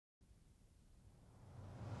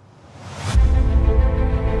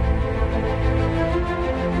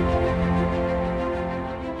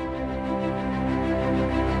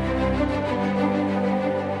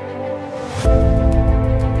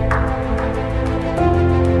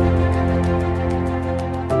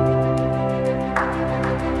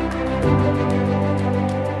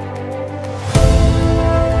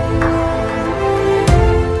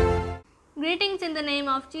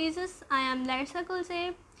Jesus. I am Lerrisa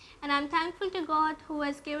Gulzaib, and I'm thankful to God who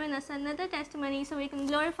has given us another testimony so we can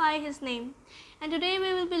glorify His name. And today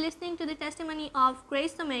we will be listening to the testimony of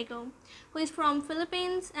Grace Amigo, who is from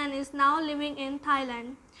Philippines and is now living in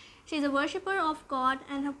Thailand. She is a worshipper of God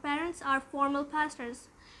and her parents are formal pastors.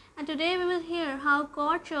 And today we will hear how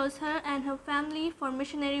God chose her and her family for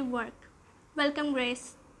missionary work. Welcome,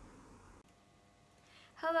 Grace.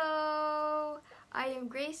 Hello, I am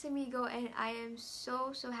Grace Amigo, and I am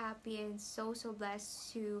so happy and so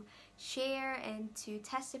blessed to share and to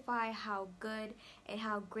testify how good and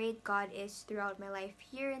how great God is throughout my life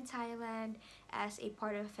here in Thailand as a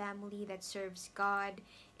part of a family that serves God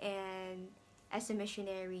and as a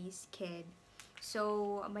missionary's kid.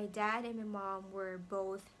 So my dad and my mom were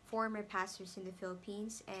both former pastors in the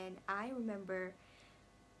Philippines, and I remember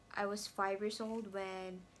I was 5 years old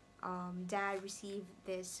when Dad received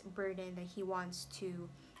this burden that he wants to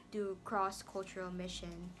do cross-cultural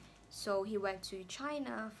mission. So he went to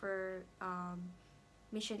China for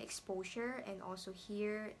mission exposure and also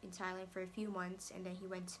here in Thailand for a few months, and then he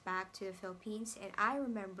went back to the Philippines. And I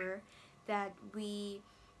remember that we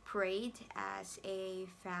prayed as a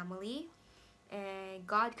family, and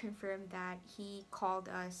God confirmed that He called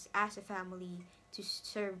us as a family to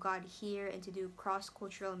serve God here and to do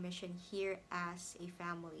cross-cultural mission here as a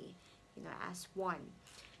family, as one.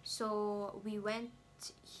 So we went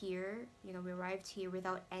here, we arrived here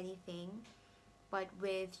without anything, but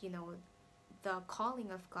with, the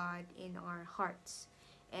calling of God in our hearts.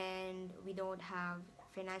 And we don't have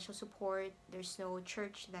financial support, there's no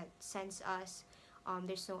church that sends us,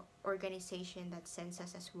 there's no organization that sends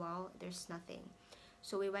us as well, there's nothing.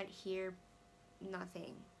 So we went here,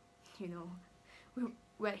 nothing, we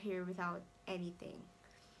went here without anything.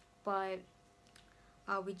 But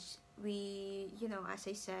we as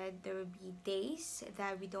I said, there would be days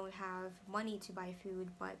that we don't have money to buy food,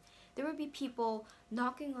 but there would be people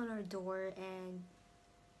knocking on our door and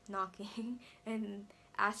and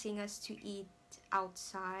asking us to eat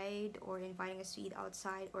outside, or inviting us to eat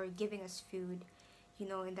outside, or giving us food,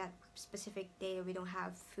 in that specific day that we don't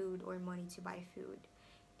have food or money to buy food.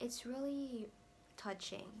 It's really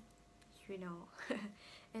touching,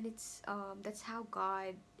 and it's that's how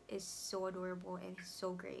God is so adorable and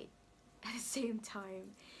so great at the same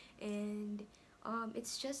time. And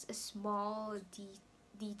it's just a small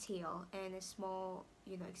detail and a small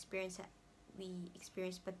experience that we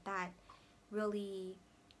experienced, but that really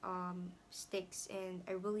sticks, and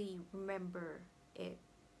I really remember it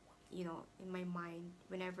in my mind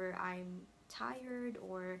whenever I'm tired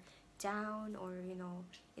or down, or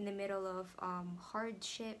in the middle of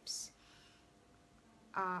hardships.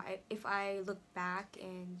 If I look back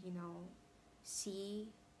and see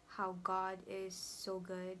how God is so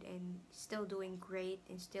good and still doing great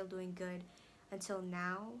and still doing good until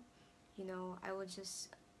now, I will just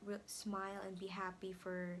smile and be happy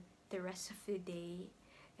for the rest of the day,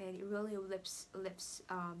 and it really lifts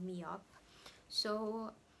me up.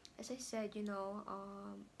 So as I said,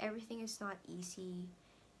 everything is not easy.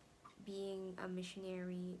 Being a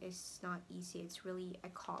missionary is not easy. It's really a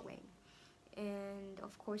calling. And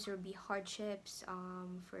of course there will be hardships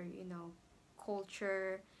for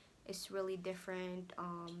culture is really different,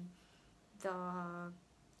 the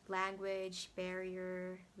language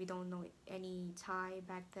barrier, we don't know any Thai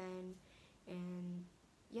back then, and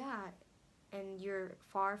yeah, and you're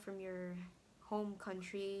far from your home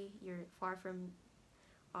country, you're far from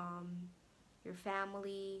your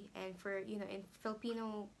family. And for in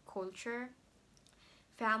Filipino culture,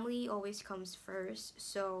 family always comes first.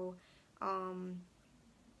 So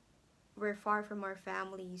we're far from our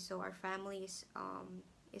family, so our family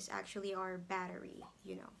is actually our battery,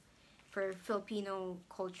 for Filipino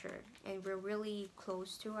culture, and we're really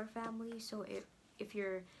close to our family. So if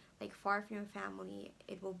you're like far from your family,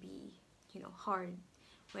 it will be hard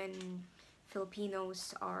when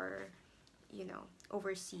Filipinos are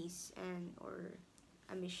overseas and or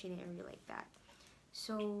a missionary like that.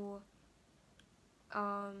 So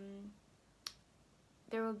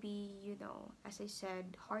there will be as I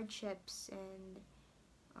said, hardships, and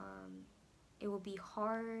it will be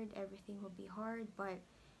hard, everything will be hard, but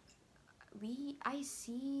I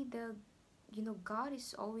see the God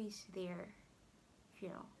is always there.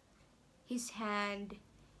 His hand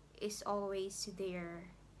is always there.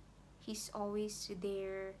 He's always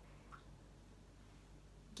there,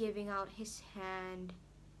 giving out his hand,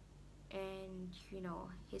 and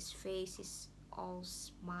his face is all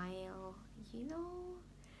smile,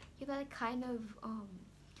 that kind of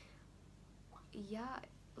yeah,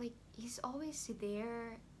 like he's always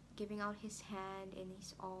there giving out his hand, and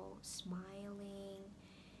he's all smiling,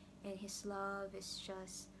 and his love is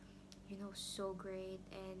just so great.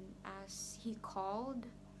 And as he called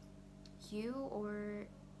you, or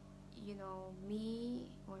me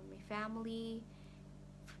or my family,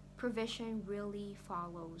 provision really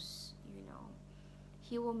follows.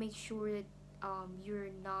 He will make sure that you're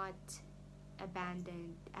not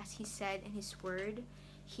abandoned, as he said in his word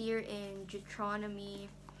here in Deuteronomy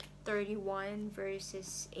 31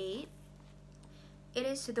 verses 8. It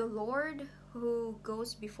is the Lord who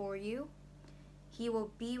goes before you. He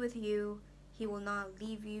will be with you. He will not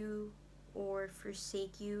leave you or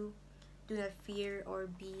forsake you. Do not fear or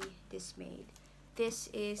be dismayed. This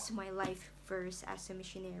is my life verse as a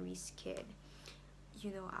missionary's kid.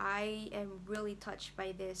 I am really touched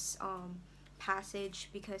by this passage,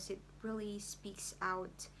 because it really speaks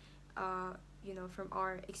out from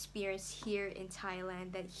our experience here in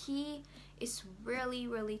Thailand, that he is really,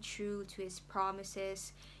 really true to his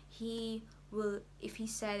promises. He will, if he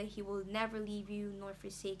said he will never leave you nor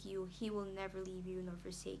forsake you, he will never leave you nor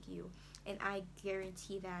forsake you. And I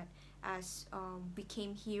guarantee that, as we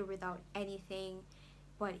came here without anything,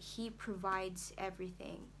 but he provides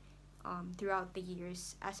everything throughout the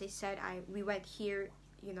years. As I said, we went here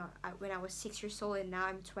when I was 6 years old, and now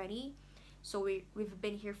I'm 20. So we've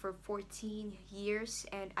been here for 14 years,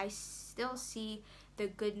 and I still see the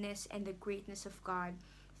goodness and the greatness of God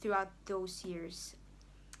throughout those years.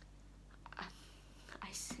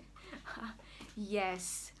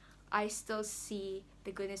 Yes, I still see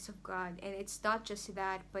the goodness of God. And it's not just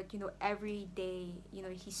that, but every day,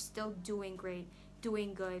 he's still doing great,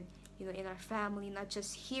 doing good, in our family, not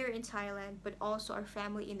just here in Thailand, but also our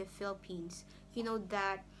family in the Philippines.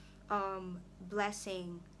 That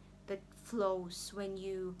blessing that flows when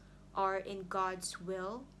you are in God's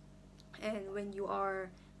will, and when you are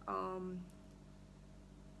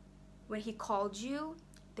when he called you,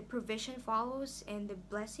 the provision follows, and the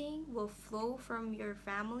blessing will flow from your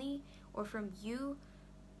family, or from you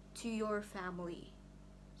to your family.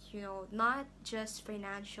 Not just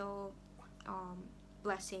financial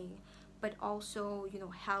blessing, but also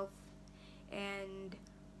health and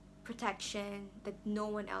protection that no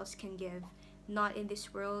one else can give, not in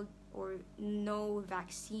this world, or no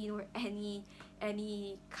vaccine or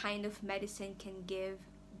any kind of medicine can give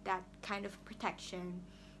that kind of protection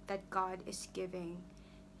that God is giving.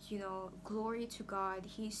 Glory to God.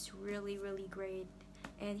 He's really, really great,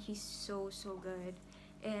 and he's so, so good.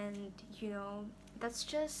 And that's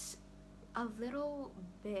just a little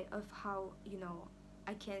bit of how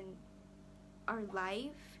I can, our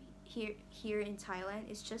life here in Thailand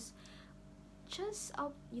is just a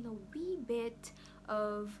wee bit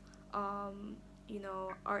of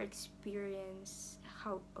our experience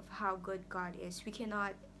of how good God is. We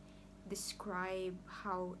cannot describe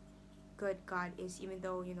how good God is, even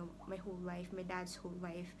though my whole life, my dad's whole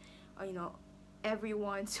life,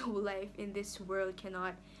 everyone's whole life in this world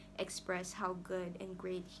cannot express how good and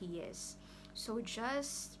great he is. So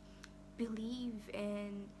just believe,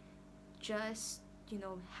 and just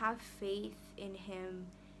have faith in him,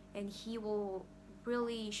 and he will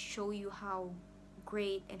really show you how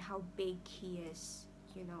great and how big he is.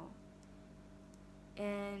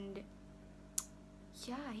 And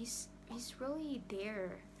yeah, he's really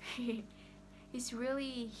there. He's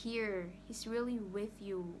really here. He's really with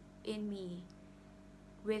you, in me,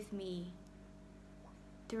 with me,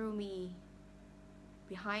 through me,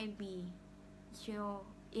 behind me,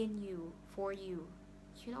 in you, for you.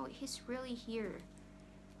 He's really here.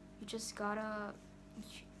 You just gotta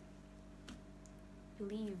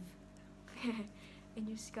believe. And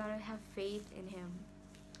you just gotta have faith in him.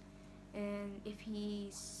 And if he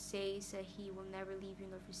says that he will never leave you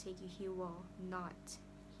nor forsake you, he will not.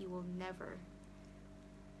 He will never.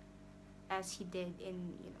 As he did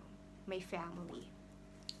in my family.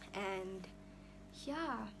 And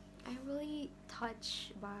yeah, I'm really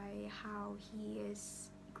touched by how he is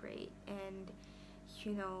great. And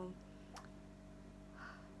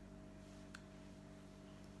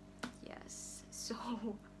yes, so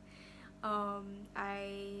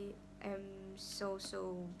I am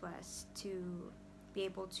so blessed to be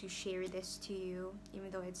able to share this to you,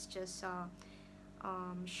 even though it's just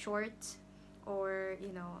short, or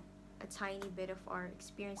a tiny bit of our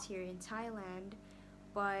experience here in Thailand.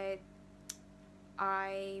 But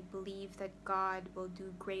I believe that God will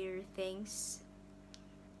do greater things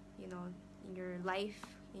in your life,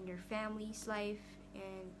 in your family's life,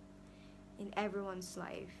 and in everyone's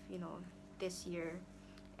life this year.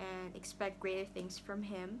 And expect greater things from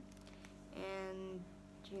him, and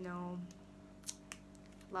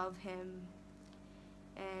love him,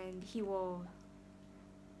 and he will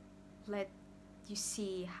let you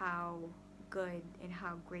see how good and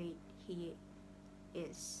how great he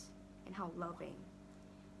is, and and how loving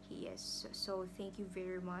He is. So thank you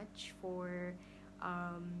very much for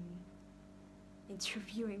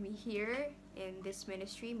interviewing me here in this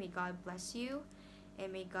ministry. May God bless you,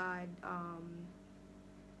 and may God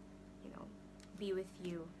be with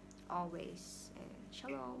you always. And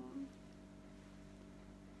shalom.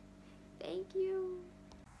 Thank you.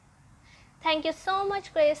 Thank you so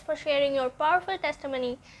much, Grace, for sharing your powerful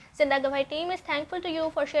testimony. ZInda Gawahi team is thankful to you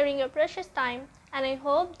for sharing your precious time, and I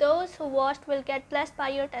hope those who watched will get blessed by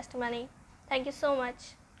your testimony. Thank you so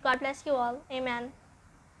much. God bless you all. Amen.